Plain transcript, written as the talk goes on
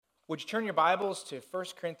Would you turn your Bibles to 1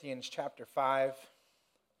 Corinthians chapter 5?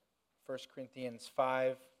 1 Corinthians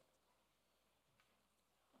 5.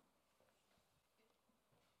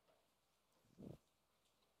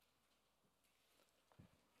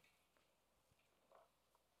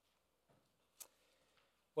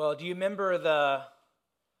 Well, do you remember the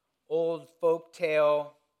old folk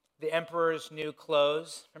tale, The Emperor's New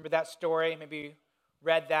Clothes? Remember that story? Maybe you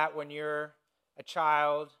read that when you're a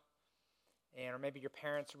child, or maybe your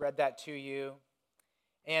parents read that to you.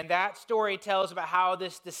 And that story tells about how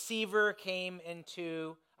this deceiver came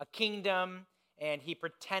into a kingdom and he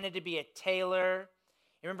pretended to be a tailor.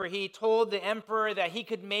 Remember, he told the emperor that he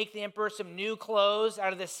could make the emperor some new clothes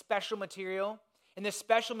out of this special material. And this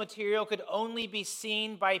special material could only be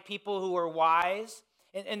seen by people who were wise.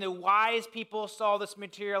 And the wise people saw this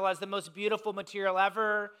material as the most beautiful material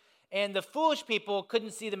ever. And the foolish people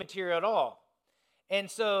couldn't see the material at all. And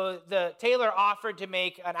so the tailor offered to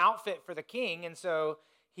make an outfit for the king. And so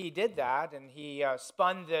he did that. And he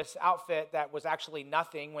spun this outfit that was actually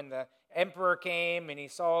nothing. When the emperor came and he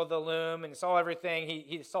saw the loom and saw everything,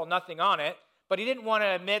 he saw nothing on it. But he didn't want to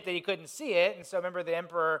admit that he couldn't see it. And so remember, the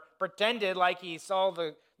emperor pretended like he saw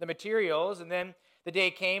the materials. And then the day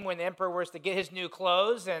came when the emperor was to get his new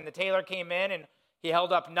clothes. And the tailor came in and he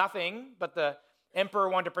held up nothing. But the emperor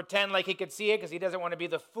wanted to pretend like he could see it because he doesn't want to be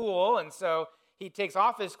the fool. And so he takes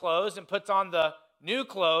off his clothes and puts on the new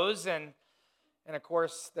clothes. And of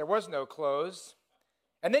course, there was no clothes.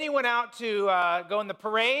 And then he went out to go in the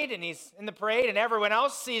parade. And he's in the parade. And everyone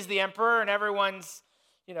else sees the emperor. And everyone's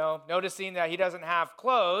noticing that he doesn't have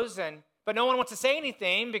clothes, but no one wants to say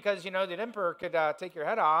anything because, the emperor could take your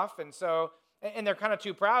head off. And so, and they're kind of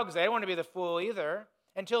too proud because they don't want to be the fool either,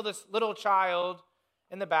 until this little child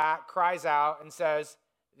in the back cries out and says,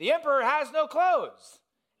 "The emperor has no clothes."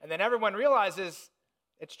 And then everyone realizes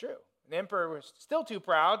it's true. The emperor was still too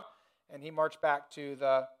proud, and he marched back to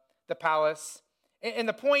the palace. And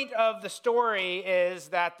the point of the story is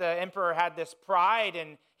that the emperor had this pride,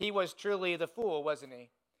 and he was truly the fool, wasn't he?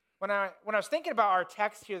 When I was thinking about our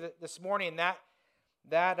text here this morning,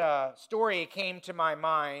 that story came to my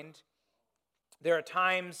mind. There are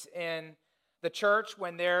times in the church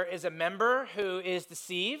when there is a member who is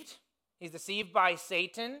deceived. He's deceived by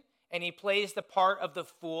Satan, and he plays the part of the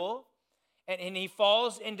fool. And he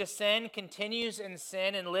falls into sin, continues in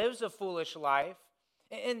sin, and lives a foolish life.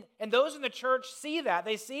 And those in the church see that.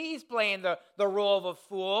 They see he's playing the role of a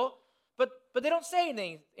fool, but they don't say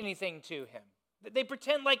anything to him. They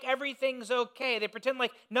pretend like everything's okay. They pretend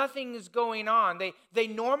like nothing is going on. They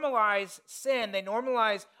normalize sin. They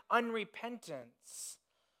normalize unrepentance.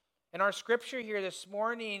 And our scripture here this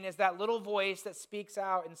morning is that little voice that speaks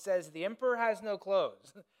out and says, the emperor has no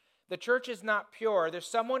clothes. The church is not pure. There's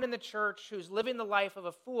someone in the church who's living the life of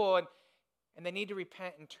a fool, and they need to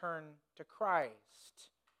repent and turn to Christ.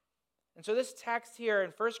 And so this text here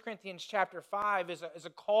in 1 Corinthians chapter 5 is a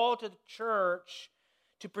call to the church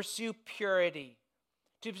to pursue purity,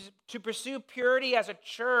 to pursue purity as a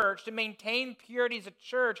church, to maintain purity as a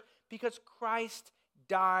church, because Christ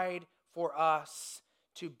died for us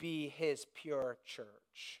to be his pure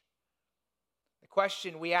church. The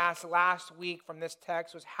question we asked last week from this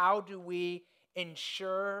text was, how do we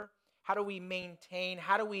ensure, how do we maintain,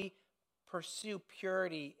 how do we pursue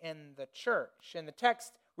purity in the church? And the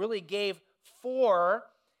text really gave 4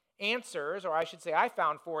 answers, or I should say I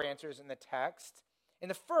found 4 answers in the text.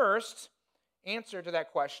 And the first answer to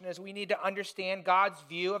that question is we need to understand God's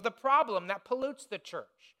view of the problem that pollutes the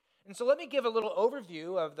church. And so let me give a little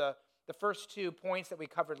overview of the first 2 points that we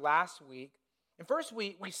covered last week. And first,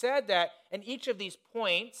 we said that in each of these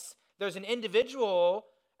points, there's an individual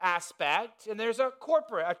aspect and there's a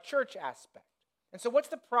corporate, a church aspect. And so what's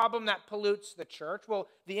the problem that pollutes the church? Well,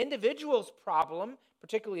 the individual's problem,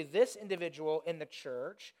 particularly this individual in the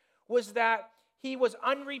church, was that he was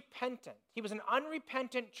unrepentant. He was an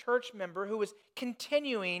unrepentant church member who was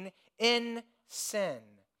continuing in sin.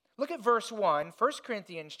 Look at verse 1, 1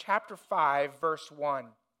 Corinthians chapter 5, verse 1.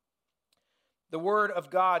 The word of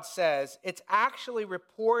God says, it's actually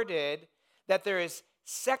reported that there is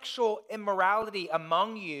sexual immorality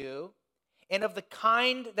among you, and of the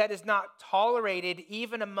kind that is not tolerated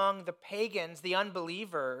even among the pagans, the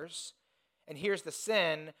unbelievers. And here's the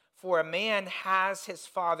sin, for a man has his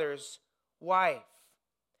father's wife.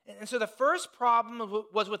 And so the first problem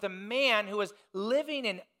was with a man who was living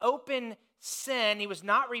in open sin. He was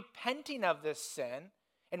not repenting of this sin.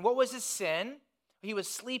 And what was his sin? He was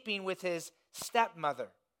sleeping with his stepmother.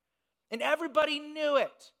 And everybody knew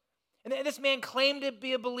it. And this man claimed to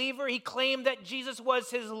be a believer. He claimed that Jesus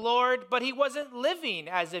was his Lord, but he wasn't living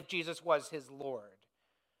as if Jesus was his Lord.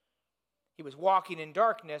 He was walking in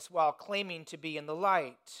darkness while claiming to be in the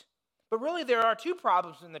light. But really, there are two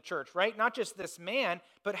problems in the church, right? Not just this man,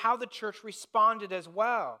 but how the church responded as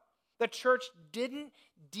well. The church didn't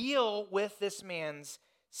deal with this man's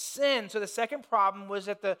sin. So the second problem was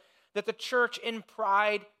that the church in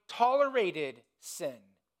pride tolerated sin.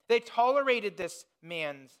 They tolerated this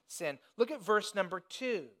man's sin. Look at verse number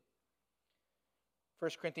 2. 1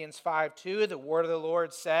 Corinthians 5:2, the word of the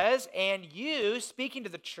Lord says, "And you," speaking to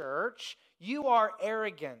the church, "you are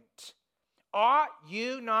arrogant. Ought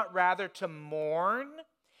you not rather to mourn?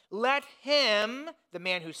 Let him," the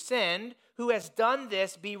man who sinned, "who has done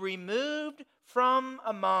this, be removed from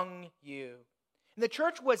among you." And the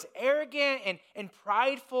church was arrogant and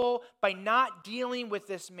prideful by not dealing with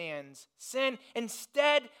this man's sin.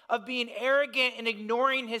 Instead of being arrogant and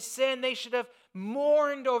ignoring his sin, they should have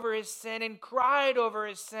mourned over his sin and cried over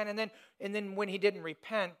his sin. And then when he didn't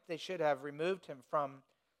repent, they should have removed him from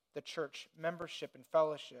the church membership and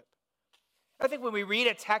fellowship. I think when we read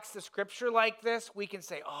a text of scripture like this, we can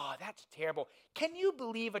say, "Oh, that's terrible. Can you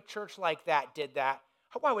believe a church like that did that?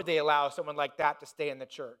 Why would they allow someone like that to stay in the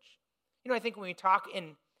church?" I think when we talk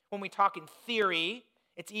in theory,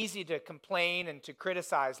 it's easy to complain and to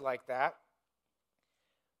criticize like that.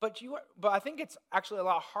 But I think it's actually a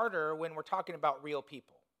lot harder when we're talking about real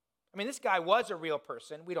people. This guy was a real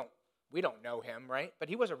person. We don't know him, right? But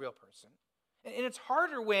he was a real person. And it's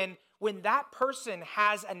harder when that person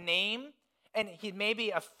has a name and he may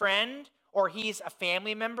be a friend or he's a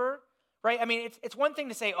family member, right? It's one thing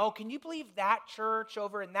to say, "Oh, can you believe that church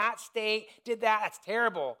over in that state did that? That's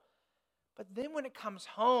terrible." But then when it comes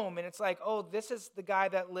home and it's like, "Oh, this is the guy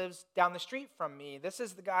that lives down the street from me. This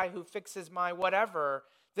is the guy who fixes my whatever.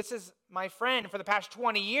 This is my friend for the past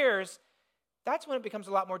 20 years. That's when it becomes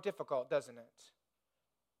a lot more difficult, doesn't it?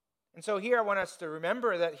 And so here I want us to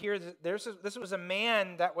remember that this was a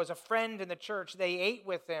man that was a friend in the church. They ate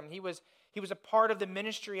with him. He was a part of the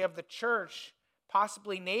ministry of the church,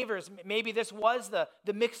 possibly neighbors. Maybe this was the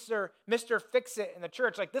Mr. Fix-It in the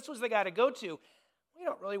church. Like, this was the guy to go to. We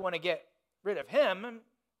don't really want to get rid of him.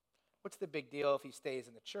 What's the big deal if he stays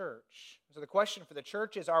in the church? So the question for the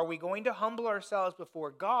church is, are we going to humble ourselves before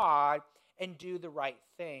God and do the right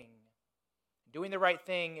thing? Doing the right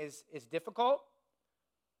thing is difficult,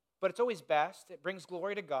 but it's always best. It brings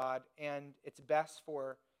glory to God, and it's best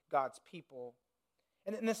for God's people.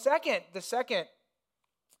 And then the second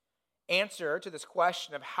answer to this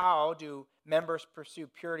question of how do members pursue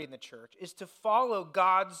purity in the church is to follow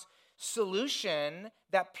God's solution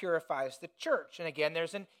that purifies the church. And again,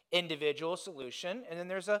 there's an individual solution, and then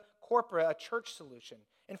there's a church solution.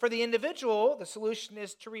 And for the individual, the solution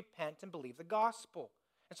is to repent and believe the gospel.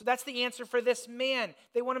 And so that's the answer for this man.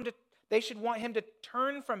 They should want him to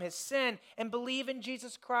turn from his sin and believe in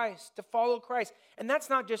Jesus Christ, to follow Christ. And that's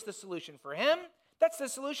not just the solution for him, that's the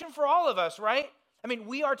solution for all of us, right?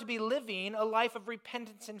 We are to be living a life of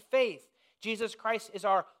repentance and faith. Jesus Christ is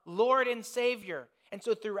our Lord and Savior. And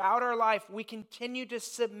so throughout our life, we continue to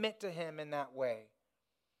submit to him in that way.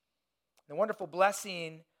 The wonderful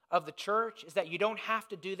blessing of the church is that you don't have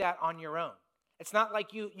to do that on your own. It's not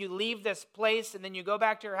like you leave this place and then you go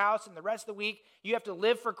back to your house and the rest of the week you have to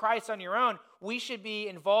live for Christ on your own. We should be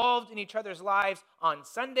involved in each other's lives on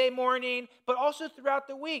Sunday morning, but also throughout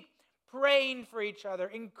the week, praying for each other,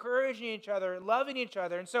 encouraging each other, loving each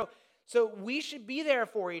other. And so we should be there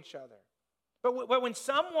for each other. But when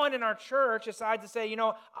someone in our church decides to say,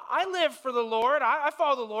 I live for the Lord, I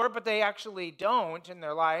follow the Lord, but they actually don't in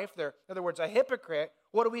their life, they're, in other words, a hypocrite,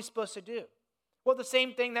 what are we supposed to do? Well, the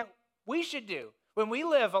same thing that we should do when we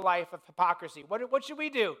live a life of hypocrisy. What should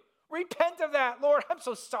we do? Repent of that. "Lord, I'm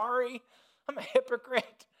so sorry. I'm a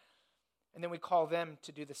hypocrite." And then we call them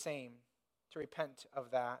to do the same, to repent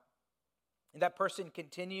of that. And that person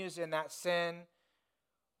continues in that sin.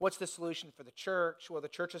 What's the solution for the church? Well, the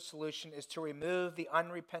church's solution is to remove the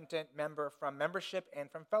unrepentant member from membership and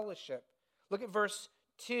from fellowship. Look at verse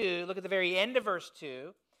 2. Look at the very end of verse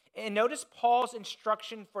 2. And notice Paul's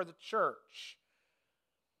instruction for the church.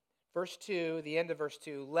 Verse 2, the end of verse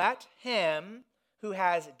 2. "Let him who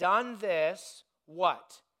has done this,"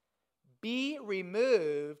 what? "Be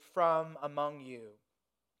removed from among you."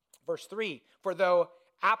 Verse 3, "For though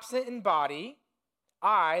absent in body,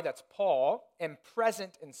 I," that's Paul, "am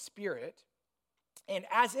present in spirit, and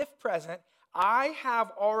as if present, I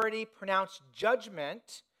have already pronounced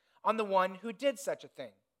judgment on the one who did such a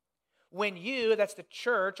thing. When you," that's the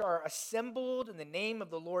church, "are assembled in the name of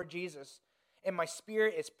the Lord Jesus, and my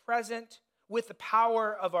spirit is present with the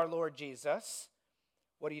power of our Lord Jesus,"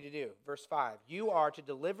 what are you to do? Verse 5, "You are to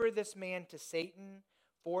deliver this man to Satan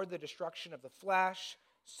for the destruction of the flesh,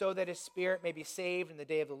 so that his spirit may be saved in the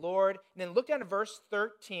day of the Lord. And then look down to verse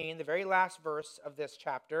 13, the very last verse of this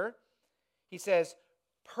chapter. He says,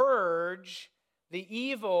 purge the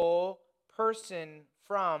evil person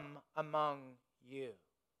from among you.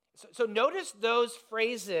 So notice those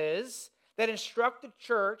phrases that instruct the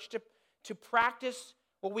church to practice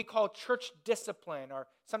what we call church discipline, or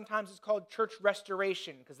sometimes it's called church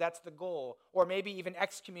restoration, because that's the goal, or maybe even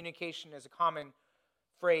excommunication is a common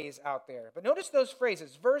phrase out there. But notice those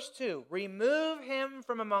phrases. Verse 2, remove him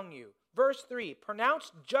from among you. Verse 3,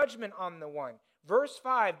 pronounce judgment on the one. Verse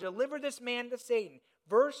 5, deliver this man to Satan.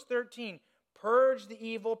 Verse 13, purge the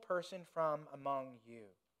evil person from among you.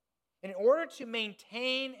 And in order to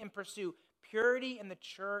maintain and pursue purity in the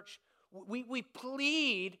church, we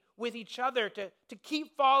plead with each other to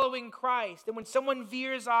keep following Christ. And when someone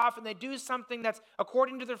veers off and they do something that's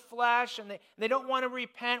according to their flesh and they don't want to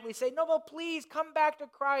repent, we say, no, well, please come back to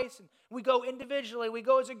Christ. And we go individually, we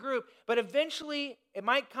go as a group. But eventually, it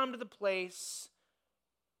might come to the place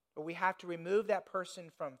where we have to remove that person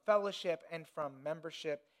from fellowship and from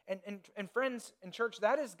membership. And friends in church,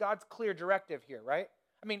 that is God's clear directive here, right?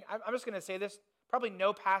 I mean, I'm just going to say this. Probably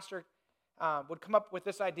no pastor would come up with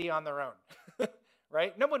this idea on their own,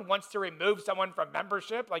 right? No one wants to remove someone from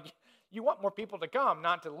membership. Like, you want more people to come,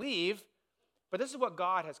 not to leave. But this is what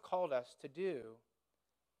God has called us to do.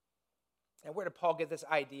 And where did Paul get this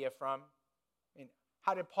idea from? I mean,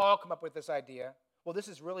 how did Paul come up with this idea? Well, this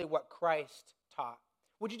is really what Christ taught.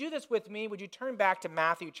 Would you do this with me? Would you turn back to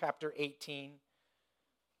Matthew chapter 18?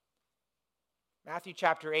 Matthew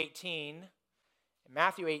chapter 18. In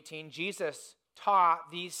Matthew 18, Jesus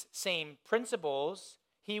taught these same principles.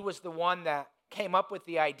 He was the one that came up with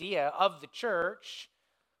the idea of the church.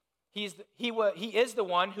 He is the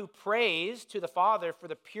one who prays to the Father for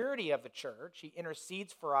the purity of the church. He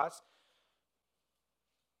intercedes for us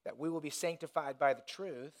that we will be sanctified by the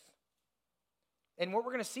truth. And what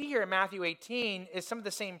we're going to see here in Matthew 18 is some of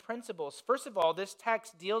the same principles. First of all, this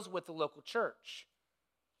text deals with the local church.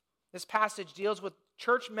 This passage deals with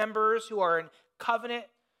church members who are in covenant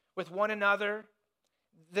with one another.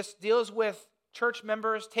 This deals with church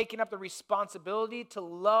members taking up the responsibility to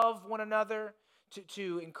love one another,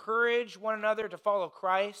 to encourage one another to follow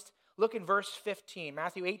Christ. Look in verse 15,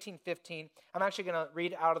 Matthew 18:15. I'm actually going to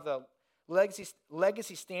read out of the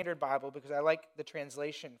Legacy Standard Bible because I like the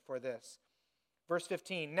translation for this. Verse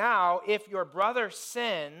 15, now if your brother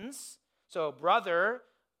sins, so brother,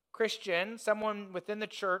 Christian, someone within the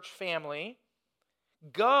church family,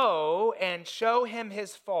 go and show him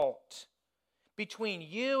his fault between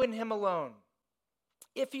you and him alone.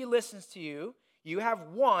 If he listens to you, you have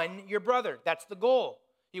won your brother. That's the goal.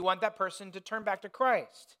 You want that person to turn back to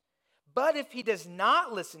Christ. But if he does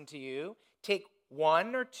not listen to you, take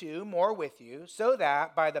one or two more with you, so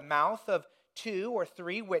that by the mouth of 2 or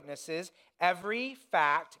 3 witnesses, every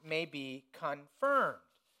fact may be confirmed.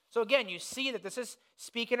 So again, you see that this is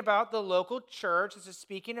speaking about the local church. This is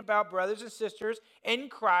speaking about brothers and sisters in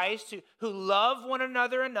Christ who love one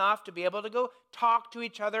another enough to be able to go talk to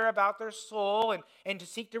each other about their soul and to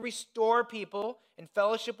seek to restore people in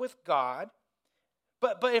fellowship with God.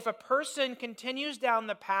 But if a person continues down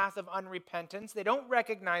the path of unrepentance, they don't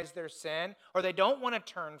recognize their sin or they don't want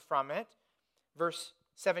to turn from it, verse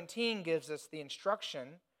 17 gives us the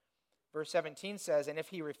instruction. Verse 17 says, and if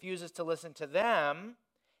he refuses to listen to them,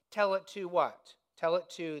 tell it to what? Tell it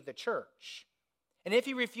to the church. And if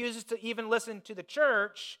he refuses to even listen to the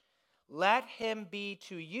church, let him be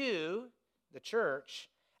to you, the church,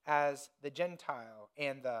 as the Gentile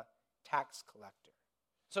and the tax collector.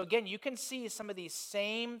 So again, you can see some of these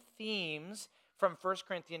same themes from 1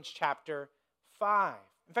 Corinthians chapter 5.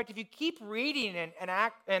 In fact, if you keep reading in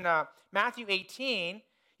Matthew 18,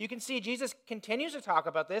 you can see Jesus continues to talk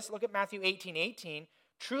about this. Look at Matthew 18:18.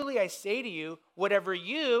 Truly I say to you, whatever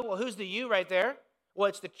you, well, who's the you right there? Well,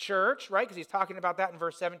 it's the church, right? Because he's talking about that in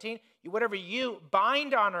verse 17. Whatever you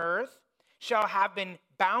bind on earth shall have been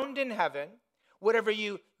bound in heaven. Whatever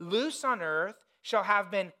you loose on earth shall have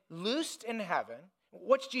been loosed in heaven.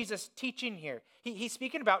 What's Jesus teaching here? He's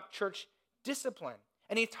speaking about church discipline.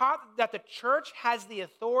 And he taught that the church has the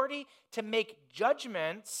authority to make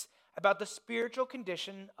judgments about the spiritual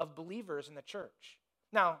condition of believers in the church.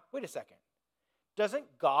 Now, wait a second.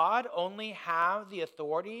 Doesn't God only have the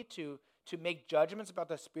authority to make judgments about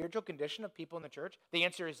the spiritual condition of people in the church? The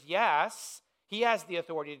answer is yes. He has the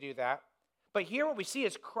authority to do that. But here what we see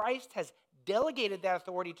is Christ has delegated that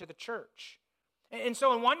authority to the church. And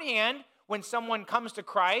so on one hand, when someone comes to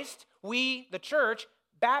Christ, we, the church,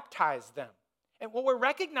 baptize them. And what we're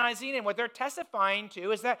recognizing and what they're testifying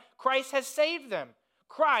to is that Christ has saved them.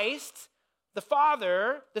 Christ, the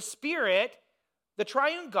Father, the Spirit, The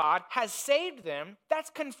triune God has saved them.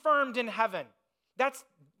 That's confirmed in heaven. That's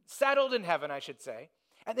settled in heaven, I should say.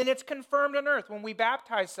 And then it's confirmed on earth. When we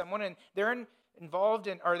baptize someone and they're involved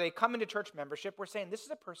in, or they come into church membership, we're saying this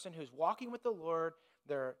is a person who's walking with the Lord,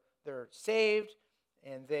 they're saved,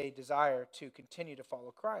 and they desire to continue to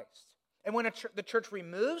follow Christ. And when the church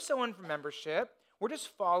removes someone from membership, we're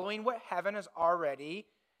just following what heaven has already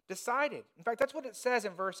decided. In fact, that's what it says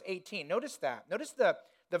in verse 18. Notice that. Notice the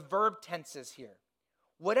verb tenses here.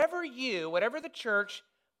 Whatever the church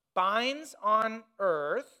binds on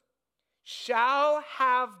earth shall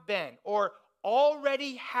have been, or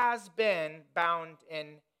already has been bound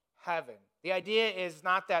in heaven. The idea is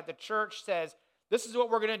not that the church says, this is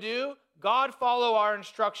what we're going to do. God, follow our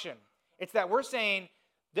instruction. It's that we're saying,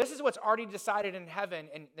 this is what's already decided in heaven,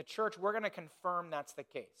 and the church, we're going to confirm that's the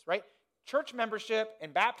case, right? Church membership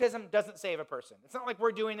and baptism doesn't save a person. It's not like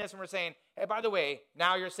we're doing this and we're saying, hey, by the way,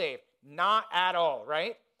 now you're saved. Not at all,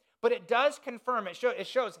 right? But it does confirm, it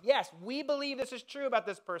shows, yes, we believe this is true about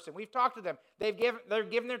this person. We've talked to them. They're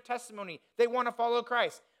given their testimony. They want to follow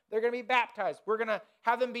Christ. They're going to be baptized. We're going to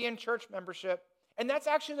have them be in church membership. And that's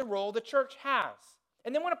actually the role the church has.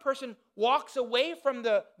 And then when a person walks away from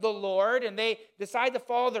the Lord and they decide to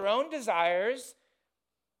follow their own desires,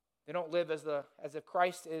 they don't live as if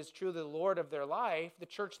Christ is truly the Lord of their life. The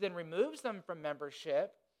church then removes them from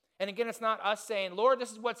membership. And again, it's not us saying, Lord,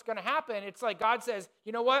 this is what's going to happen. It's like God says,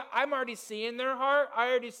 you know what? I'm already seeing their heart. I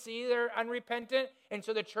already see they're unrepentant. And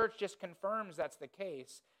so the church just confirms that's the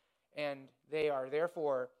case. And they are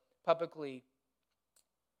therefore publicly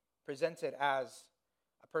presented as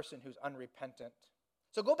a person who's unrepentant.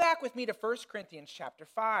 So go back with me to 1 Corinthians chapter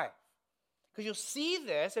 5. Because you'll see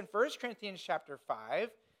this in 1 Corinthians chapter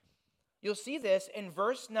 5. You'll see this in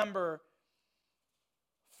verse number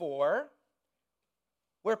 4,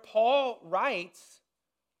 where Paul writes,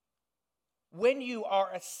 when you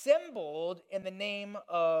are assembled in the name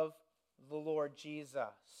of the Lord Jesus.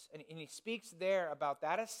 And he speaks there about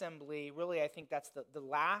that assembly. Really, I think that's the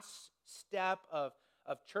last step of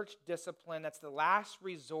church discipline. That's the last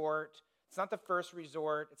resort. It's not the first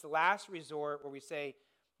resort. It's the last resort where we say,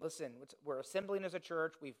 listen, we're assembling as a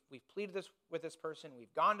church. We've pleaded this with this person.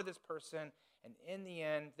 We've gone to this person. And in the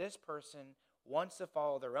end, this person wants to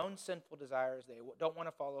follow their own sinful desires. They don't want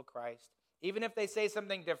to follow Christ. Even if they say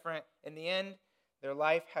something different, in the end, their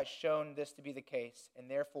life has shown this to be the case. And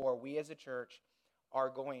therefore, we as a church are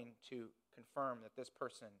going to confirm that this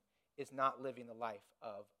person is not living the life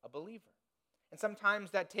of a believer. And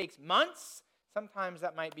sometimes that takes months. Sometimes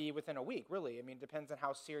that might be within a week, really. I mean, it depends on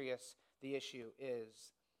how serious the issue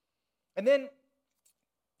is. And then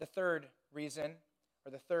the third reason,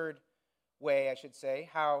 or the third way, I should say,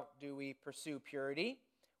 how do we pursue purity?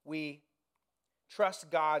 We trust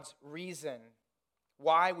God's reason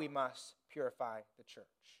why we must purify the church.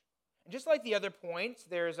 And just like the other points,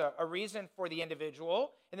 there's a reason for the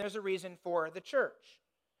individual, and there's a reason for the church.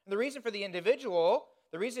 And the reason for the individual,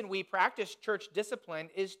 the reason we practice church discipline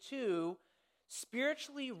is to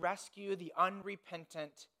spiritually rescue the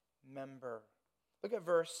unrepentant member. Look at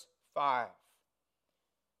verse 5.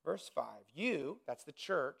 Verse 5. You, that's the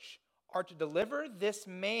church, are to deliver this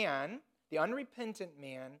man, the unrepentant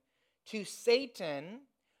man, to Satan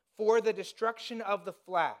for the destruction of the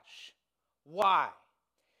flesh. Why?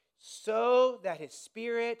 So that his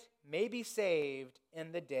spirit may be saved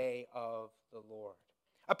in the day of the Lord.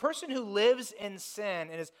 A person who lives in sin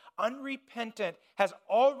and is unrepentant has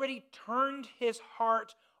already turned his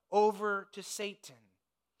heart over to Satan.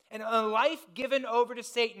 And a life given over to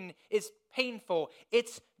Satan is painful.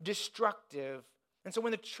 It's destructive. And so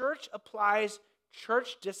when the church applies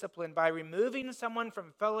church discipline by removing someone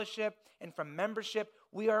from fellowship and from membership,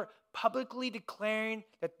 we are publicly declaring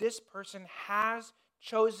that this person has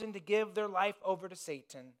chosen to give their life over to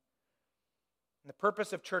Satan. And the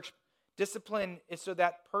purpose of church discipline is so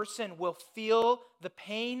that person will feel the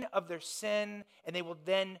pain of their sin and they will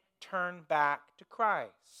then turn back to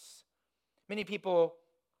Christ. Many people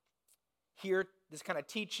hear this kind of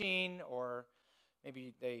teaching, or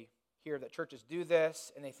maybe they hear that churches do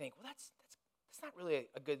this and they think, well, that's not really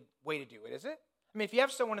a good way to do it, is it? I mean, if you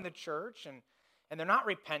have someone in the church and they're not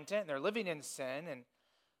repentant and they're living in sin, and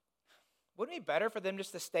wouldn't it be better for them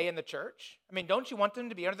just to stay in the church? I mean, don't you want them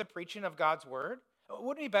to be under the preaching of God's word?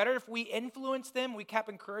 Wouldn't it be better if we influenced them, we kept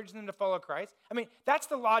encouraging them to follow Christ? I mean, that's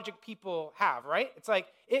the logic people have, right? It's like,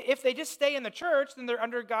 if they just stay in the church, then they're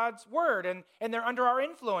under God's word and they're under our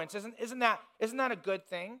influence. Isn't that a good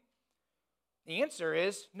thing? The answer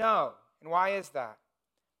is no. And why is that?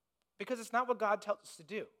 Because it's not what God tells us to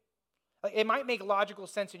do. Like, it might make logical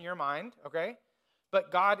sense in your mind, okay?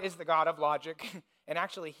 But God is the God of logic, And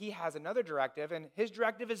actually, he has another directive, and his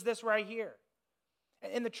directive is this right here.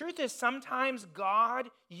 And the truth is, sometimes God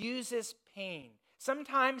uses pain.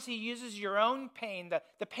 Sometimes he uses your own pain,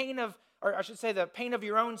 the pain of, or I should say, the pain of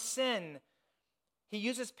your own sin. He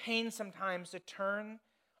uses pain sometimes to turn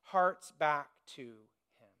hearts back to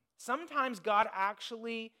him. Sometimes God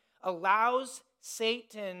actually allows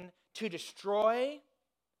Satan to destroy,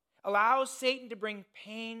 allows Satan to bring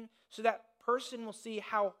pain so that person will see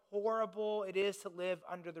how horrible it is to live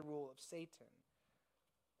under the rule of Satan.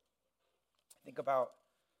 Think about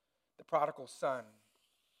the prodigal son.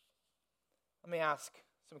 Let me ask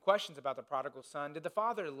some questions about the prodigal son. Did the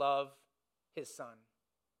father love his son?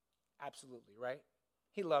 Absolutely, right?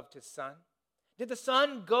 He loved his son. Did the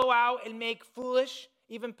son go out and make foolish,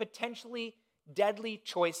 even potentially deadly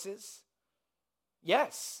choices?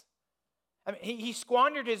 Yes. I mean, he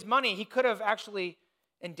squandered his money. He could have actually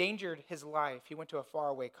endangered his life. He went to a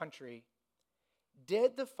faraway country.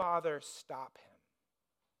 Did the father stop him?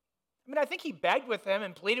 I mean, I think he begged with him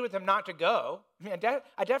and pleaded with him not to go. I mean,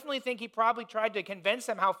 I definitely think he probably tried to convince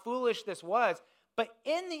him how foolish this was. But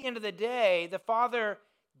in the end of the day, the father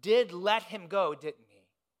did let him go, didn't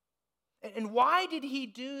he? And why did he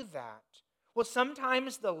do that? Well,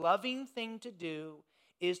 sometimes the loving thing to do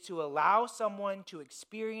is to allow someone to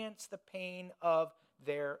experience the pain of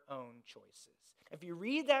their own choices. If you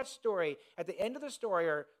read that story, at the end of the story,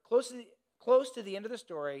 or close to the end of the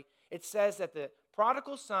story, it says that the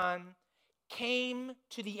prodigal son came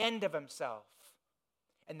to the end of himself.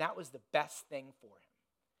 And that was the best thing for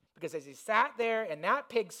him. Because as he sat there in that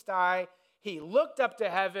pigsty, he looked up to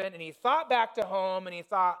heaven and he thought back to home and he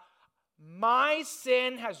thought, my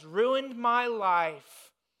sin has ruined my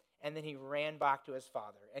life. And then he ran back to his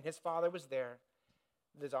father. And his father was there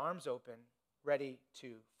with his arms open, ready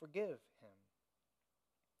to forgive him.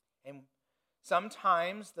 And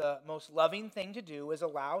sometimes the most loving thing to do is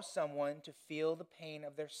allow someone to feel the pain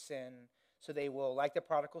of their sin so they will, like the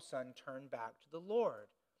prodigal son, turn back to the Lord.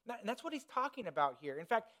 And that's what he's talking about here. In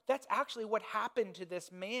fact, that's actually what happened to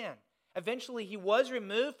this man. Eventually, he was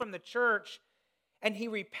removed from the church, and he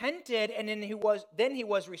repented, and then he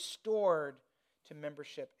was restored to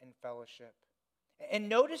membership and fellowship. And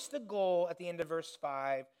notice the goal at the end of verse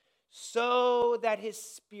 5, so that his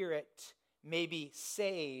spirit may be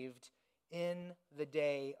saved in the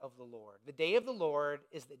day of the Lord. The day of the Lord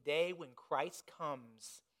is the day when Christ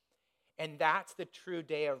comes, and that's the true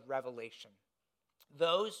day of revelation.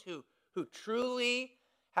 Those who truly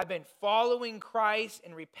have been following Christ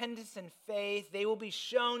in repentance and faith, they will be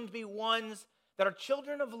shown to be ones that are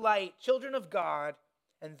children of light, children of God,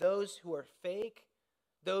 and those who are fake,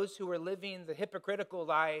 those who are living the hypocritical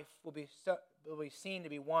life will be seen to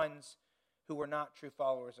be ones who were not true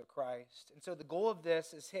followers of Christ. And so the goal of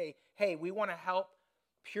this is, hey, we want to help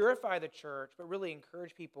purify the church, but really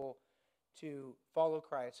encourage people to follow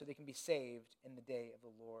Christ so they can be saved in the day of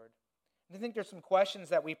the Lord. And I think there's some questions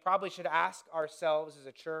that we probably should ask ourselves as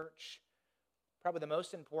a church. Probably the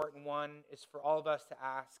most important one is for all of us to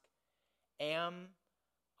ask, am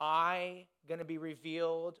I going to be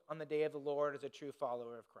revealed on the day of the Lord as a true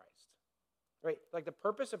follower of Christ? Right? Like the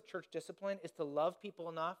purpose of church discipline is to love people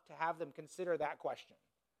enough to have them consider that question.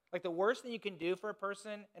 Like the worst thing you can do for a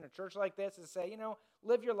person in a church like this is say,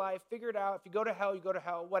 live your life, figure it out. If you go to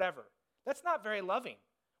hell, whatever. That's not very loving.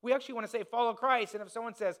 We actually want to say, follow Christ. And if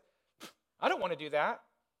someone says, I don't want to do that,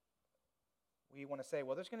 we want to say,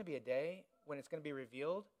 well, there's going to be a day when it's going to be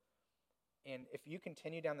revealed. And if you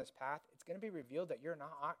continue down this path, it's going to be revealed that you're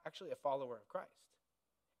not actually a follower of Christ,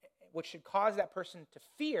 which should cause that person to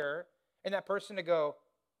fear and that person to go,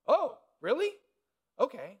 oh, really?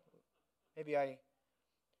 Okay, maybe I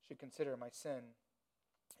should consider my sin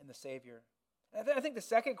and the Savior. And I think the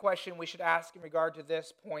second question we should ask in regard to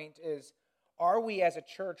this point is, are we as a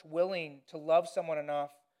church willing to love someone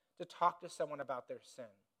enough to talk to someone about their sin?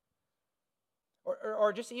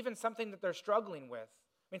 Or just even something that they're struggling with.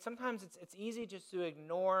 I mean, sometimes it's easy just to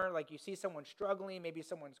ignore, like you see someone struggling, maybe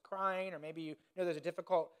someone's crying, or maybe you know there's a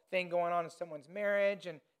difficult thing going on in someone's marriage,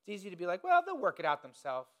 and it's easy to be like, well, they'll work it out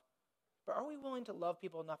themselves. But are we willing to love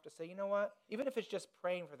people enough to say, you know what, even if it's just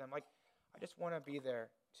praying for them, like, I just want to be there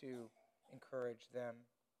to encourage them.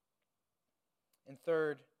 And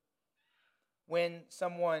third, when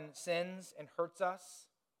someone sins and hurts us,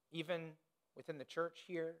 even within the church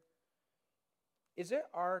here, is it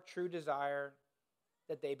our true desire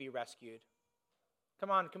that they be rescued?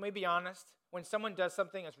 Come on, can we be honest? When someone does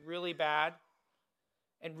something that's really bad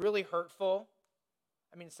and really hurtful,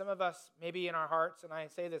 I mean, some of us, maybe in our hearts, and I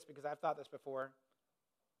say this because I've thought this before,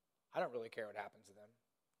 I don't really care what happens to them.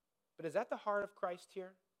 But is that the heart of Christ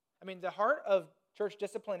here? I mean, the heart of church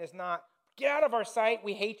discipline is not Get out of our sight.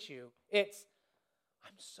 We hate you. It's,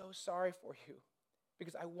 I'm so sorry for you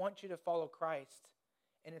because I want you to follow Christ.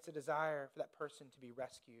 And it's a desire for that person to be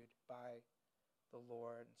rescued by the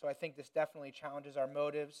Lord. So I think this definitely challenges our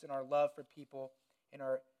motives and our love for people and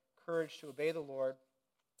our courage to obey the Lord.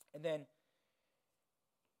 And then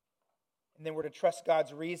we're to trust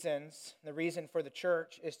God's reasons. The reason for the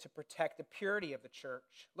church is to protect the purity of the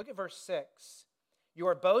church. Look at verse 6.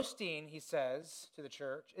 Your boasting, he says to the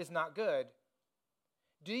church, is not good.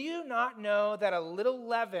 Do you not know that a little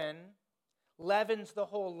leaven leavens the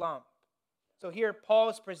whole lump? So here Paul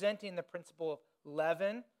is presenting the principle of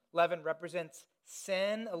leaven. Leaven represents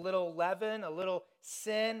sin. A little leaven, a little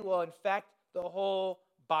sin will infect the whole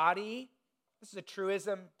body. This is a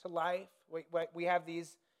truism to life. We have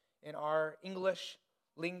these in our English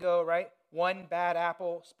lingo, right? One bad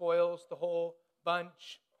apple spoils the whole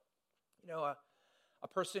bunch. A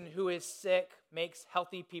person who is sick makes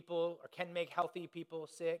healthy people, or can make healthy people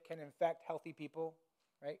sick, can infect healthy people,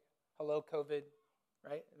 right? Hello, COVID,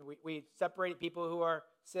 right? We separate people who are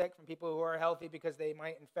sick from people who are healthy because they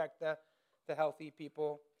might infect the healthy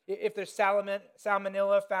people. If there's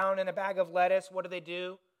salmonella found in a bag of lettuce, what do they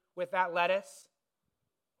do with that lettuce?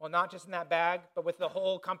 Well, not just in that bag, but with the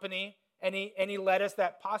whole company. Any lettuce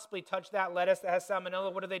that possibly touched that lettuce that has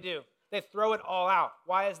salmonella, what do? They throw it all out.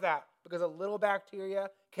 Why is that? Because a little bacteria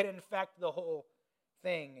can infect the whole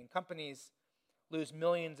thing, and companies lose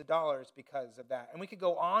millions of dollars because of that. And we could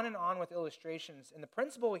go on and on with illustrations. And the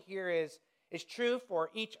principle here is true for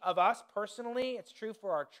each of us personally. It's true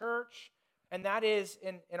for our church. And that is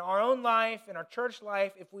in our own life, in our church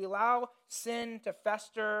life, if we allow sin to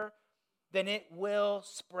fester, then it will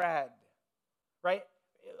spread, right?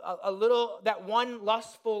 That one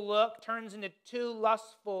lustful look turns into two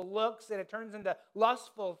lustful looks, and it turns into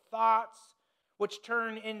lustful thoughts, which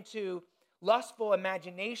turn into lustful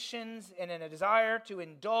imaginations and in a desire to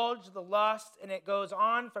indulge the lust, and it goes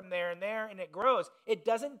on from there, and it grows. It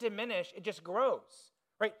doesn't diminish, it just grows,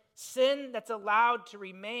 right? Sin that's allowed to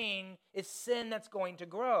remain is sin that's going to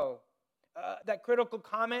grow. That critical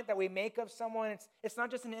comment that we make of someone, it's not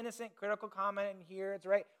just an innocent critical comment in here. It's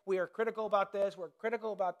right. We are critical about this. We're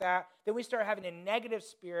critical about that. Then we start having a negative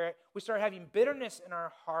spirit. We start having bitterness in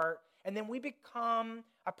our heart. And then we become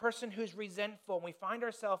a person who's resentful. And we find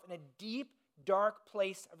ourselves in a deep, dark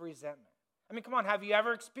place of resentment. I mean, come on. Have you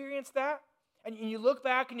ever experienced that? And you look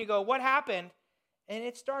back and you go, what happened? And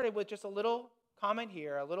it started with just a little comment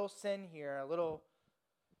here, a little sin here, a little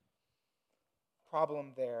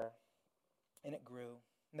problem there. And it grew.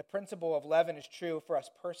 And the principle of leaven is true for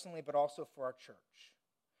us personally, but also for our church.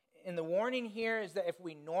 And the warning here is that if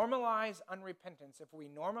we normalize unrepentance, if we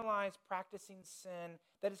normalize practicing sin,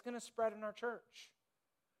 that it's going to spread in our church.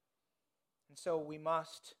 And so we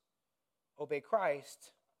must obey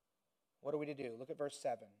Christ. What are we to do? Look at verse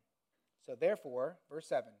 7. So therefore, verse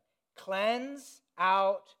 7, cleanse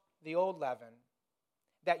out the old leaven,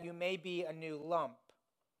 that you may be a new lump,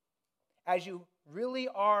 as you really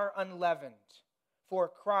are unleavened, for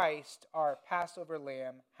Christ, our Passover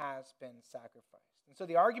lamb, has been sacrificed. And so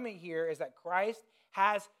the argument here is that Christ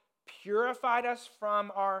has purified us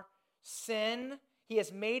from our sin. He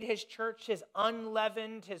has made his church his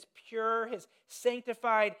unleavened, his pure, his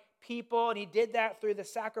sanctified people, and he did that through the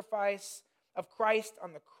sacrifice of Christ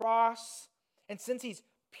on the cross. And since he's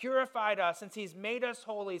purified us, since he's made us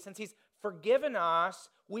holy, since he's forgiven us,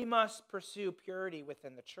 we must pursue purity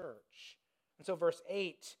within the church. And so verse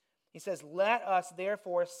 8, he says, let us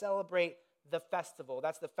therefore celebrate the festival.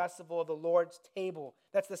 That's the festival of the Lord's table.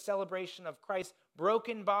 That's the celebration of Christ's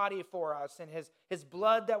broken body for us and his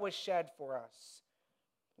blood that was shed for us.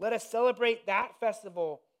 Let us celebrate that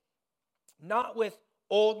festival not with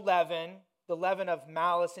old leaven, the leaven of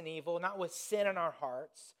malice and evil, not with sin in our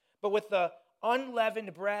hearts, but with the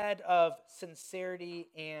unleavened bread of sincerity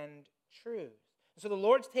and truth. So the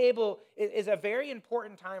Lord's table is a very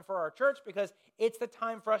important time for our church because it's the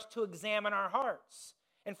time for us to examine our hearts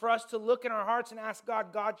and for us to look in our hearts and ask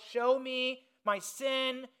God, show me my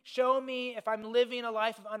sin. Show me if I'm living a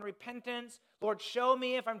life of unrepentance. Lord, show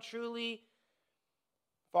me if I'm truly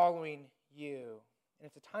following you. And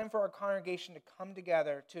it's a time for our congregation to come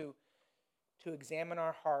together to examine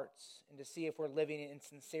our hearts and to see if we're living in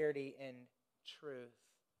sincerity and truth.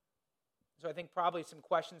 So I think probably some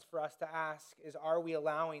questions for us to ask is, are we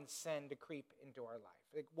allowing sin to creep into our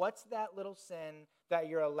life? Like, what's that little sin that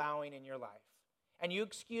you're allowing in your life? And you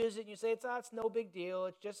excuse it and you say, it's no big deal.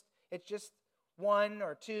 It's just one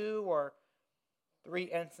or two or three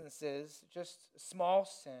instances, just small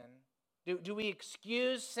sin. Do we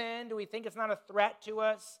excuse sin? Do we think it's not a threat to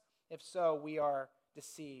us? If so, we are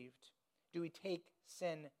deceived. Do we take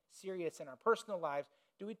sin serious in our personal lives?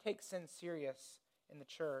 Do we take sin serious in the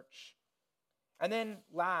church? And then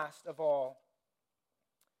last of all,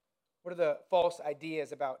 what are the false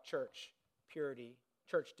ideas about church purity,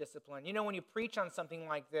 church discipline? You know, when you preach on something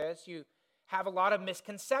like this, you have a lot of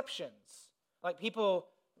misconceptions. Like people,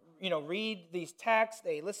 read these texts,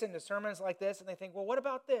 they listen to sermons like this, and they think, well, what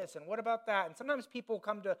about this and what about that? And sometimes people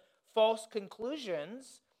come to false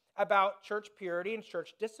conclusions about church purity and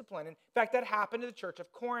church discipline. In fact, that happened to the church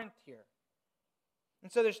of Corinth here.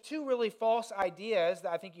 And so there's two really false ideas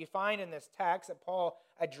that I think you find in this text that Paul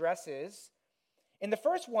addresses. And the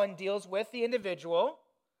first one deals with the individual,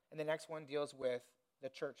 and the next one deals with the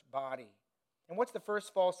church body. And what's the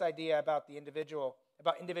first false idea about individual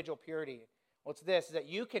purity? Well, it's this, is that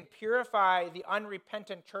you can purify the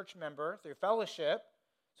unrepentant church member through fellowship.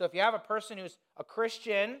 So if you have a person who's a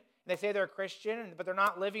Christian, and they say they're a Christian, but they're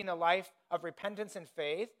not living a life of repentance and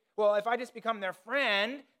faith, well, if I just become their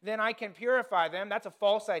friend, then I can purify them. That's a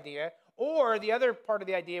false idea. Or the other part of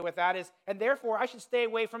the idea with that is, and therefore I should stay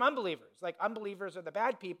away from unbelievers. Like unbelievers are the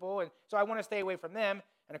bad people, and so I want to stay away from them.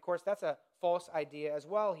 And of course, that's a false idea as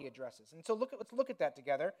well he addresses. And so let's look at that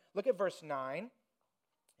together. Look at verse 9.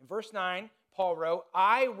 In verse 9, Paul wrote,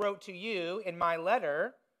 I wrote to you in my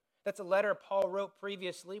letter. That's a letter Paul wrote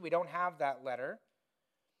previously. We don't have that letter.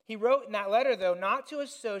 He wrote in that letter, though, not to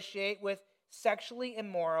associate with sexually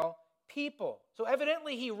immoral people. So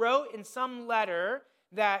evidently he wrote in some letter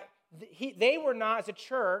that they were not, as a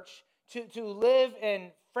church, to live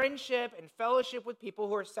in friendship and fellowship with people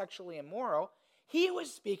who are sexually immoral. He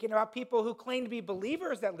was speaking about people who claim to be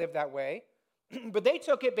believers that live that way, but they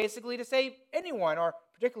took it basically to say anyone, or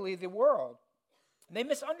particularly the world. And they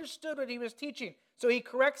misunderstood what he was teaching, so he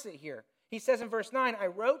corrects it here. He says in verse 9, I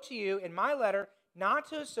wrote to you in my letter not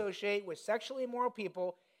to associate with sexually immoral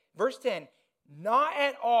people. Verse 10, not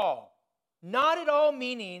at all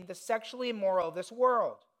meaning the sexually immoral of this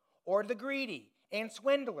world, or the greedy, and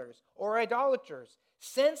swindlers, or idolaters,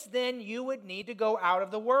 since then you would need to go out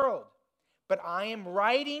of the world. But I am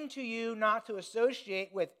writing to you not to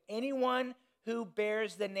associate with anyone who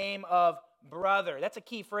bears the name of brother. That's a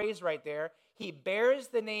key phrase right there. He bears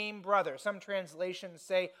the name brother. Some translations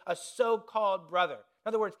say a so-called brother. In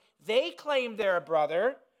other words, they claim they're a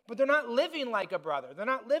brother, but they're not living like a brother. They're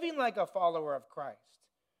not living like a follower of Christ.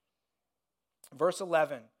 Verse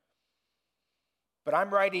 11. Verse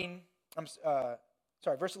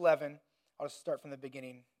 11. I'll just start from the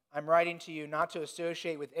beginning. I'm writing to you not to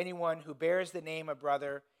associate with anyone who bears the name of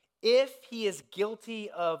brother if he is guilty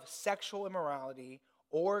of sexual immorality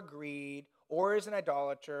or greed or is an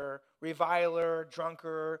idolater, reviler,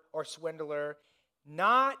 drunkard, or swindler,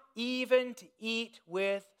 not even to eat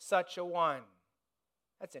with such a one.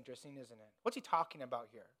 That's interesting, isn't it? What's he talking about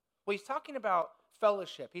here? Well, he's talking about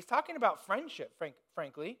fellowship. He's talking about friendship,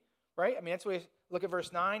 frankly, right? I mean, that's what we look at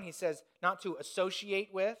verse 9. He says not to associate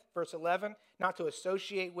with. Verse 11, not to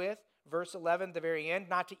associate with. Verse 11, the very end,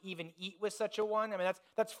 not to even eat with such a one. I mean,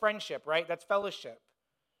 that's friendship, right? That's fellowship.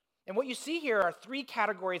 And what you see here are three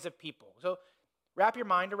categories of people. So wrap your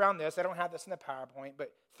mind around this. I don't have this in the PowerPoint,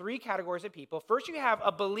 but three categories of people. First, you have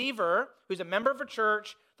a believer who's a member of a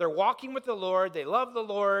church. They're walking with the Lord. They love the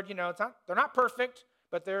Lord. They're not perfect,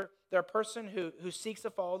 but they're a person who seeks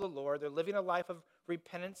to follow the Lord. They're living a life of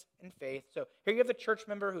repentance and faith. So here you have the church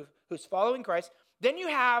member who's following Christ. Then you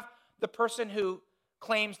have the person who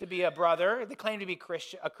claims to be a brother. They claim to be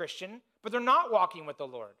a Christian, but they're not walking with the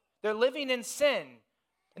Lord. They're living in sin.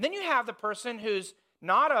 And then you have the person who's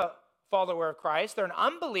not a follower of Christ. They're an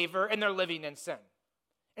unbeliever, and they're living in sin.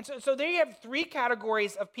 And so there you have three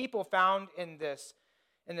categories of people found in this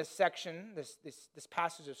section, this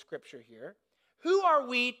passage of Scripture here. Who are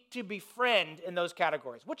we to befriend in those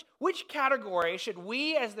categories? Which category should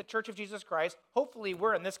we, as the Church of Jesus Christ, hopefully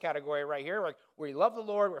we're in this category right here, like we love the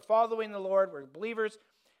Lord, we're following the Lord, we're believers.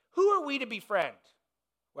 Who are we to befriend?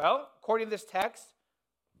 Well, according to this text,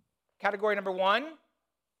 category number 1,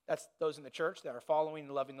 that's those in the church that are following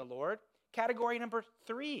and loving the Lord. Category number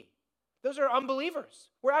 3, those are unbelievers.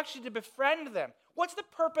 We're actually to befriend them. What's the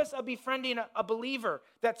purpose of befriending a believer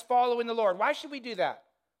that's following the Lord? Why should we do that?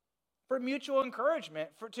 For mutual encouragement,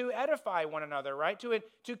 to edify one another, right?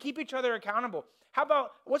 To keep each other accountable. How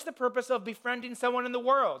about, what's the purpose of befriending someone in the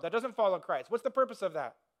world that doesn't follow Christ? What's the purpose of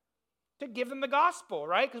that? To give them the gospel,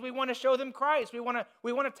 right? Because we want to show them Christ. We want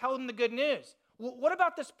to tell them the good news. What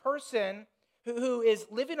about this person who is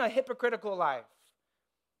living a hypocritical life?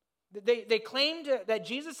 They claim that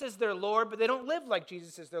Jesus is their Lord, but they don't live like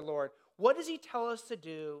Jesus is their Lord. What does he tell us to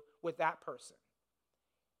do with that person?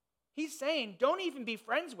 He's saying, don't even be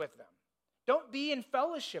friends with them. Don't be in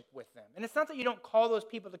fellowship with them. And it's not that you don't call those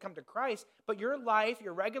people to come to Christ, but your life,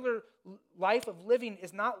 your regular life of living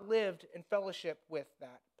is not lived in fellowship with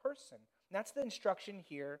that person. And that's the instruction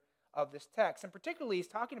here of this text. And particularly, he's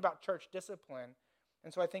talking about church discipline.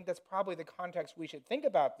 And so I think that's probably the context we should think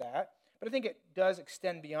about that. But I think it does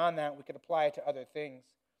extend beyond that. We could apply it to other things.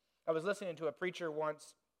 I was listening to a preacher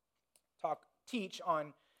once teach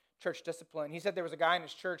on church discipline. He said there was a guy in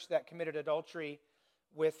his church that committed adultery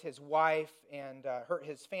with his wife and hurt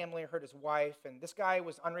his family, hurt his wife. And this guy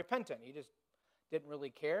was unrepentant. He just didn't really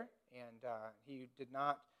care. And he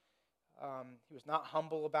was not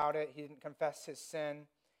humble about it. He didn't confess his sin.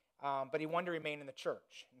 But he wanted to remain in the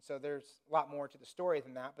church. And so there's a lot more to the story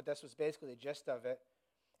than that, but this was basically the gist of it.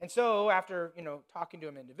 And so after, talking to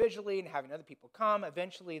him individually and having other people come,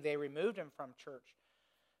 eventually they removed him from church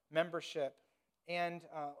membership. And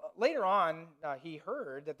later on, he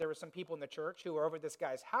heard that there were some people in the church who were over at this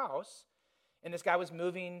guy's house, and this guy was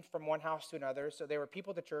moving from one house to another. So there were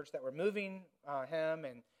people at the church that were moving him,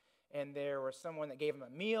 and there was someone that gave him a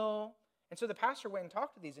meal. And so the pastor went and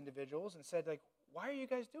talked to these individuals and said, why are you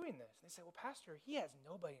guys doing this? And they said, well, Pastor, he has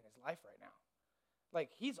nobody in his life right now.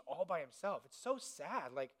 He's all by himself. It's so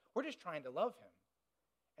sad. We're just trying to love him.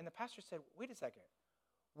 And the pastor said, wait a second.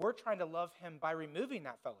 We're trying to love him by removing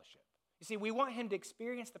that fellowship. You see, we want him to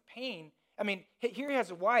experience the pain. I mean, here he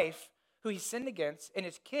has a wife who he sinned against and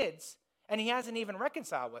his kids, and he hasn't even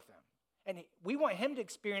reconciled with them. And we want him to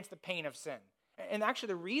experience the pain of sin. And actually,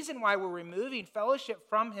 the reason why we're removing fellowship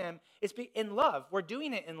from him is in love. We're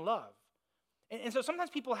doing it in love. And so sometimes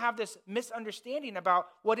people have this misunderstanding about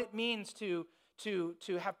what it means to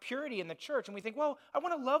have purity in the church. And we think, well, I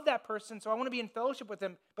want to love that person, so I want to be in fellowship with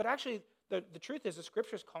them. But actually, the truth is the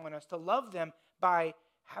Scripture is calling us to love them by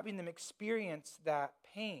having them experience that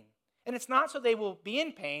pain. And it's not so they will be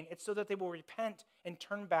in pain. It's so that they will repent and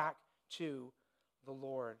turn back to the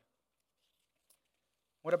Lord.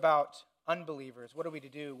 What about unbelievers? What are we to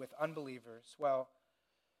do with unbelievers? Well,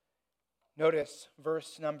 notice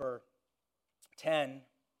verse number 10.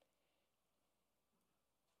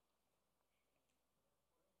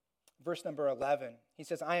 Verse number 11. He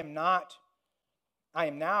says,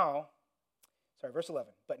 verse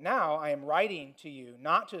 11. But now I am writing to you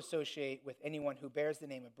not to associate with anyone who bears the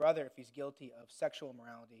name of brother if he's guilty of sexual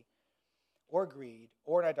immorality or greed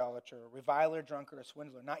or an idolater, reviler, drunkard, or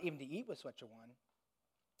swindler, not even to eat with such a one.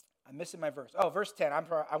 I'm missing my verse. Oh, verse 10.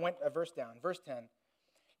 I went a verse down. Verse 10.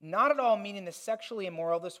 Not at all meaning the sexually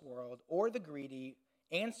immoral of this world, or the greedy,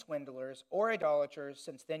 and swindlers, or idolaters,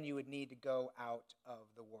 since then you would need to go out of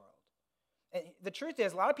the world. And the truth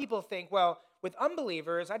is, a lot of people think, well, with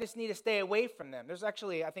unbelievers, I just need to stay away from them. There's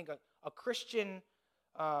actually, I think, a Christian,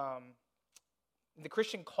 the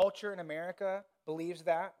Christian culture in America believes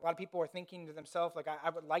that. A lot of people are thinking to themselves, I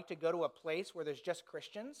would like to go to a place where there's just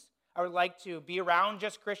Christians. I would like to be around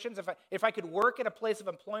just Christians. If I could work at a place of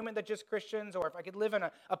employment that's just Christians, or if I could live in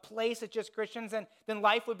a place that's just Christians, then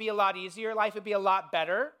life would be a lot easier. Life would be a lot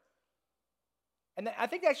better. And I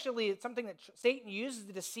think actually it's something that Satan uses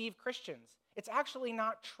to deceive Christians. It's actually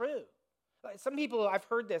not true. Some people, I've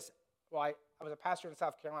heard this. Well, I was a pastor in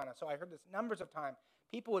South Carolina, so I heard this numbers of times.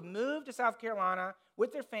 People would move to South Carolina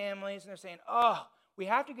with their families, and they're saying, we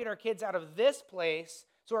have to get our kids out of this place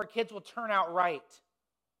so our kids will turn out right.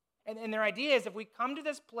 And their idea is if we come to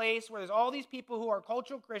this place where there's all these people who are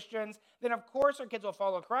cultural Christians, then of course our kids will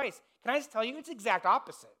follow Christ. Can I just tell you, it's the exact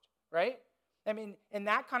opposite, right? I mean, in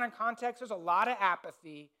that kind of context, there's a lot of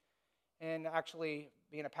apathy. And actually,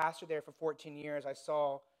 being a pastor there for 14 years, I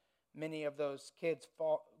saw many of those kids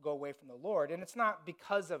go away from the Lord. And it's not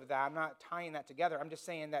because of that. I'm not tying that together. I'm just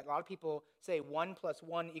saying that a lot of people say 1 +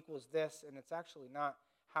 1 equals this, and it's actually not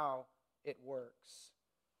how it works.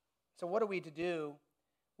 So what are we to do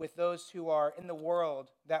with those who are in the world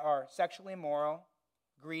that are sexually immoral,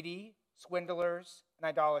 greedy, swindlers, and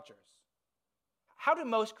idolaters? How do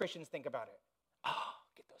most Christians think about it?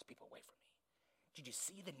 Get those people away from me. Did you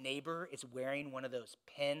see the neighbor is wearing one of those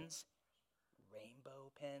pens?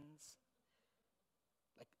 Rainbow pens?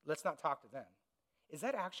 Let's not talk to them. Is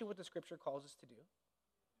that actually what the Scripture calls us to do?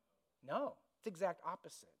 No, it's the exact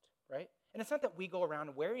opposite, right? And it's not that we go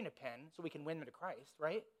around wearing a pen so we can win them to Christ,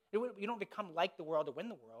 right? You don't become like the world to win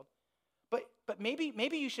the world. But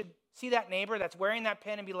maybe you should see that neighbor that's wearing that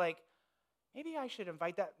pen and be like, maybe I should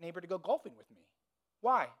invite that neighbor to go golfing with me.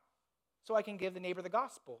 Why? So I can give the neighbor the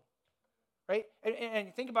gospel, right?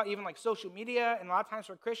 And think about even social media, and a lot of times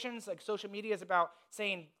for Christians, social media is about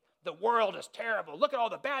saying the world is terrible. Look at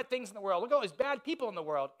all the bad things in the world. Look at all these bad people in the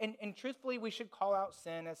world. And truthfully, we should call out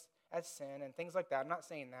sin as sin and things like that. I'm not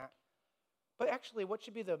saying that. But actually, what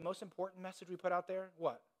should be the most important message we put out there?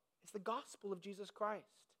 What? It's the gospel of Jesus Christ.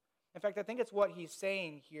 In fact, I think it's what he's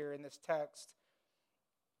saying here in this text.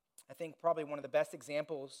 I think probably one of the best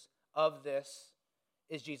examples of this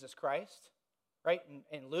is Jesus Christ, right?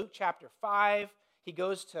 In Luke chapter 5, he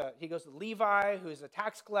goes to Levi, who's a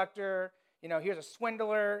tax collector. Here's a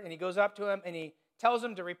swindler, and he goes up to him, and he tells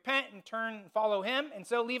him to repent and turn and follow him, and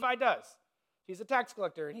so Levi does. He's a tax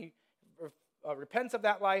collector, and he repents of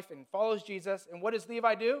that life and follows Jesus. And what does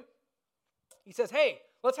Levi do? He says, hey,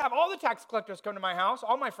 let's have all the tax collectors come to my house,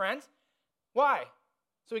 all my friends. Why?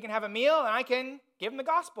 So we can have a meal, and I can give them the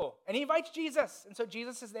gospel. And he invites Jesus. And so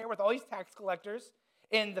Jesus is there with all these tax collectors,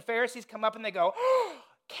 and the Pharisees come up, and they go, oh,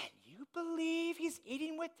 can you believe he's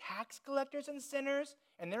eating with tax collectors and sinners?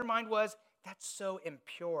 And their mind was, that's so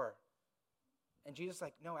impure. And Jesus is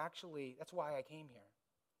like, no, actually, that's why I came here.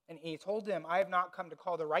 And he told them, I have not come to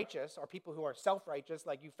call the righteous, or people who are self-righteous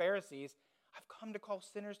like you Pharisees. I've come to call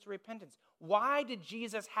sinners to repentance. Why did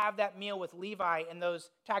Jesus have that meal with Levi and those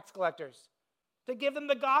tax collectors? To give them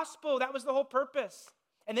the gospel. That was the whole purpose.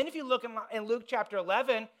 And then if you look in Luke chapter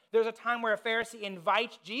 11, there's a time where a Pharisee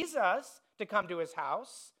invites Jesus to come to his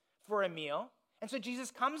house for a meal. And so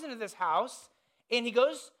Jesus comes into this house, and he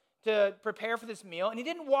goes to prepare for this meal, and he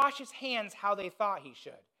didn't wash his hands how they thought he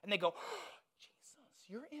should. And they go,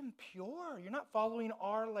 you're impure. You're not following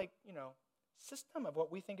our, system of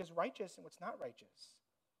what we think is righteous and what's not righteous.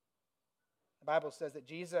 The Bible says that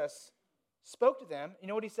Jesus spoke to them. You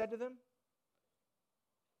know what he said to them?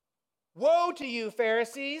 Woe to you,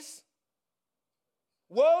 Pharisees.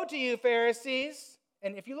 Woe to you, Pharisees.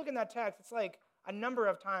 And if you look in that text, it's like a number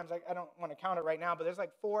of times. I don't want to count it right now, but there's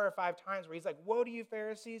like 4 or 5 times where he's like, woe to you,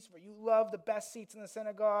 Pharisees, for you love the best seats in the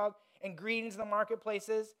synagogue and greetings in the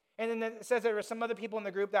marketplaces. And then it says there were some other people in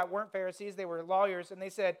the group that weren't Pharisees. They were lawyers. And they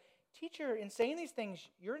said, teacher, in saying these things,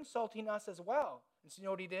 you're insulting us as well. And so you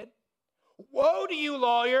know what he did? Woe to you,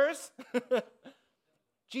 lawyers.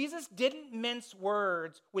 Jesus didn't mince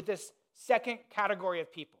words with this second category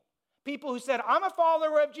of people. People who said, I'm a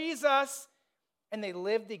follower of Jesus, and they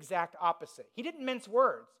lived the exact opposite. He didn't mince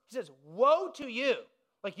words. He says, woe to you.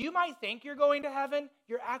 Like you might think you're going to heaven.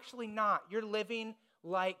 You're actually not. You're living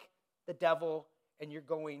like the devil, and you're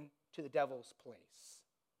going to the devil's place.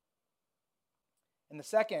 And the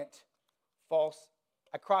second false,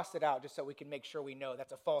 I crossed it out just so we can make sure we know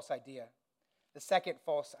that's a false idea. The second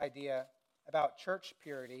false idea about church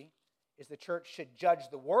purity is the church should judge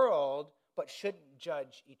the world, but shouldn't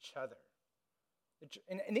judge each other.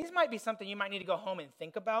 And these might be something you might need to go home and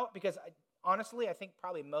think about, because honestly, I think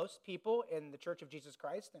probably most people in the Church of Jesus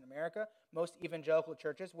Christ in America, most evangelical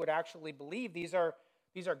churches would actually believe these are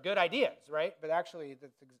good ideas, right? But actually,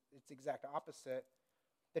 it's the exact opposite.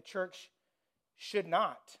 The church should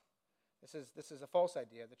not. This is a false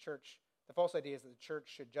idea. The false idea is that the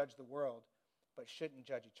church should judge the world, but shouldn't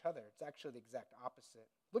judge each other. It's actually the exact opposite.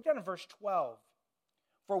 Look down at verse 12.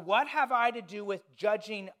 For what have I to do with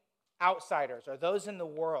judging outsiders or those in the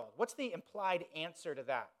world? What's the implied answer to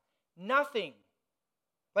that? Nothing.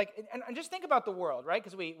 And just think about the world, right?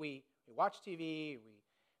 Because we watch TV, we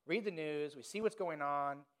read the news, we see what's going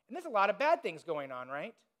on, and there's a lot of bad things going on,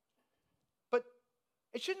 right? But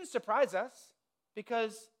it shouldn't surprise us,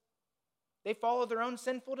 because they follow their own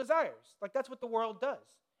sinful desires. Like that's what the world does.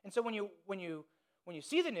 And so when you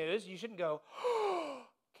see the news, you shouldn't go, oh,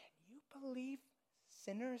 can you believe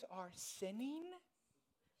sinners are sinning?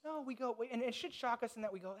 No, we go, and it should shock us in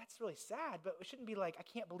that we go, that's really sad, but it shouldn't be like, I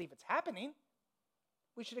can't believe it's happening.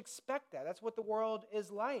 We should expect that. That's what the world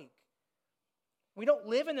is like. We don't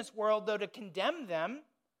live in this world, though, to condemn them.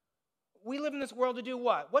 We live in this world to do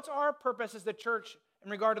what? What's our purpose as the church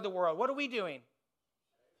in regard to the world? What are we doing?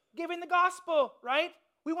 Giving the gospel, right?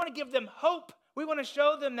 We want to give them hope. We want to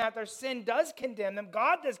show them that their sin does condemn them.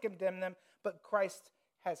 God does condemn them, but Christ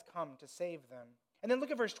has come to save them. And then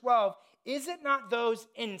look at verse 12. Is it not those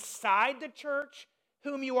inside the church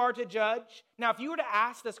whom you are to judge? Now, if you were to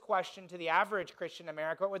ask this question to the average Christian in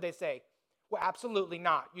America, what would they say? Well, absolutely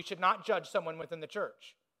not. You should not judge someone within the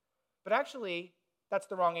church. But actually, that's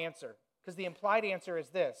the wrong answer, because the implied answer is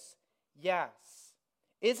this: yes.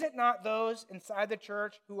 Is it not those inside the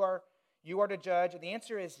church who you are to judge? And the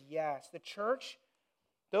answer is yes. The church,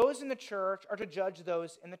 those in the church are to judge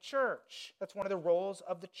those in the church. That's one of the roles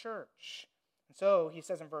of the church. And so he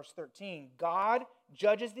says in verse 13, God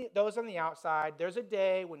judges those on the outside. There's a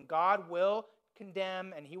day when God will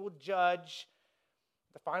condemn and he will judge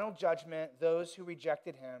the final judgment, those who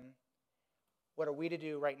rejected him. What are we to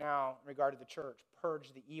do right now in regard to the church?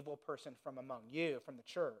 Purge the evil person from among you, from the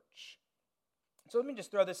church. So let me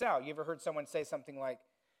just throw this out. You ever heard someone say something like,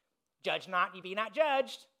 judge not, ye be not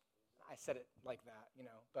judged? I said it like that,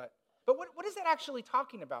 but But what is that actually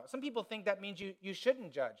talking about? Some people think that means you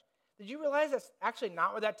shouldn't judge. Did you realize that's actually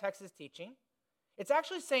not what that text is teaching? It's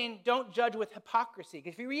actually saying don't judge with hypocrisy.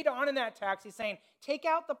 If you read on in that text, he's saying take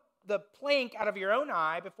out the plank out of your own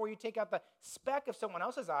eye before you take out the speck of someone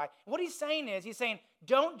else's eye. And what he's saying is, he's saying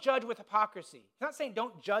don't judge with hypocrisy. He's not saying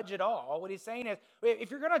don't judge at all. What he's saying is,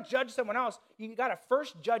 if you're going to judge someone else, you got to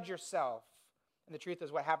first judge yourself. And the truth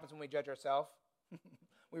is, what happens when we judge ourselves?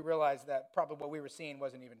 We realize that probably what we were seeing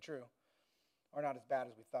wasn't even true, or not as bad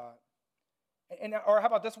as we thought. Or how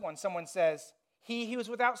about this one? Someone says, he who was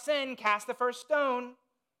without sin cast the first stone.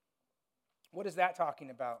 What is that talking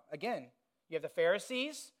about? Again, you have the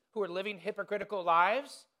Pharisees who are living hypocritical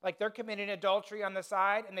lives, like they're committing adultery on the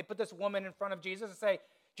side, and they put this woman in front of Jesus and say,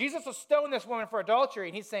 Jesus will stone this woman for adultery.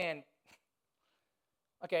 And he's saying,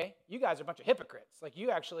 okay, you guys are a bunch of hypocrites. Like you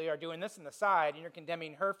actually are doing this on the side, and you're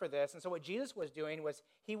condemning her for this. And so what Jesus was doing was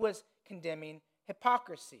he was condemning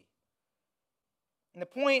hypocrisy. And the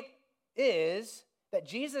point is that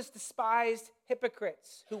Jesus despised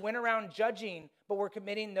hypocrites who went around judging but were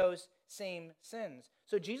committing those same sins.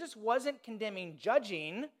 So Jesus wasn't condemning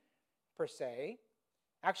judging per se.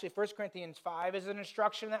 Actually, 1 Corinthians 5 is an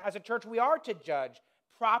instruction that as a church we are to judge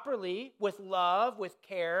properly, with love, with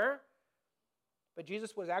care. But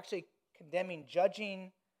Jesus was actually condemning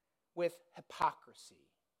judging with hypocrisy.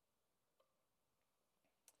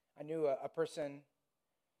 I knew a person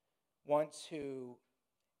once who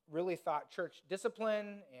really thought church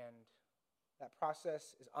discipline and that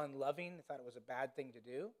process is unloving. They thought it was a bad thing to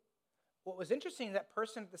do. What was interesting, that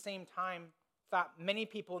person at the same time thought many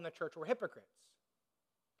people in the church were hypocrites.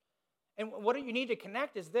 And what you need to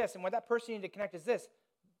connect is this, and what that person needed to connect is this.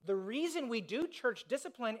 The reason we do church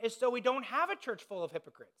discipline is so we don't have a church full of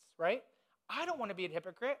hypocrites, right? I don't want to be a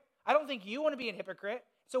hypocrite. I don't think you want to be a hypocrite.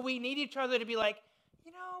 So we need each other to be like,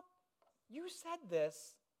 you said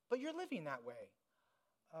this, but you're living that way.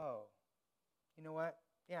 Oh, you know what?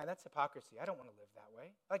 Yeah, that's hypocrisy. I don't want to live that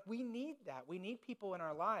way. Like, we need that. We need people in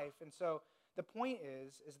our life. And so the point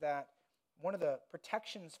is that one of the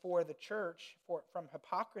protections for the church from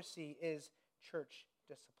hypocrisy is church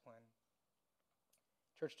discipline.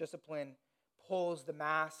 Church discipline pulls the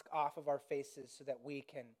mask off of our faces so that we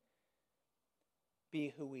can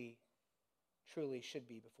be who we truly should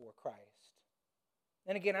be before Christ.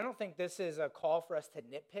 And again, I don't think this is a call for us to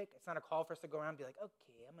nitpick. It's not a call for us to go around and be like,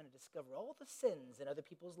 okay, I'm going to discover all the sins in other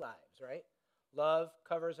people's lives, right? Love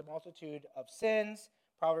covers a multitude of sins.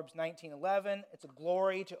 Proverbs 19:11, it's a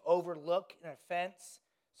glory to overlook an offense.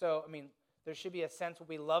 So, there should be a sense where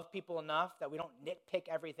we love people enough that we don't nitpick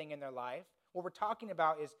everything in their life. What we're talking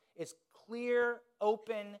about is clear,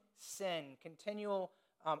 open sin, continual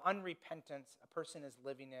unrepentance a person is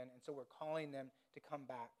living in. And so we're calling them to come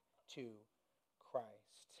back to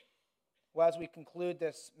Christ. Well, as we conclude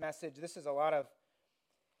this message, this is a lot of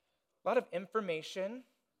information,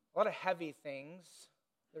 a lot of heavy things.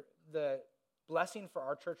 The blessing for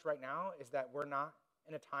our church right now is that we're not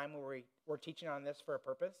in a time where we're teaching on this for a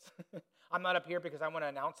purpose. I'm not up here because I want to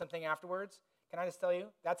announce something afterwards. Can I just tell you?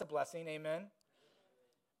 That's a blessing, amen?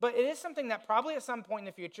 But it is something that probably at some point in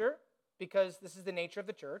the future, because this is the nature of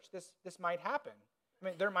the church, this might happen.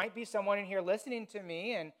 There might be someone in here listening to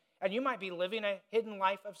me, and you might be living a hidden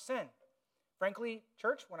life of sin. Frankly,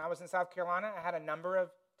 church, when I was in South Carolina, I had a number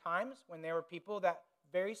of times when there were people that,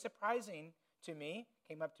 very surprising to me,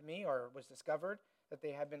 came up to me or was discovered that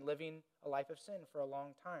they had been living a life of sin for a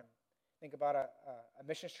long time. Think about a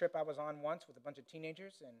missions trip I was on once with a bunch of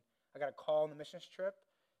teenagers, and I got a call on the missions trip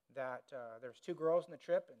that there was 2 girls in the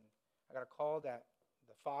trip, and I got a call that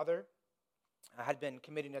the father had been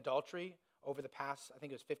committing adultery over the past, I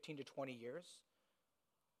think it was 15 to 20 years.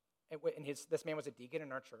 And this man was a deacon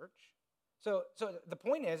in our church. So the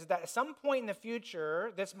point is that at some point in the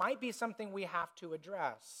future, this might be something we have to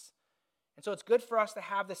address. And so it's good for us to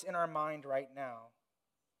have this in our mind right now.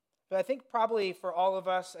 But I think probably for all of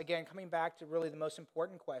us, again, coming back to really the most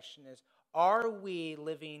important question is, are we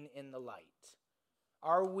living in the light?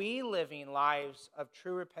 Are we living lives of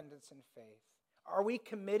true repentance and faith? Are we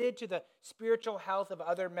committed to the spiritual health of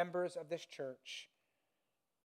other members of this church?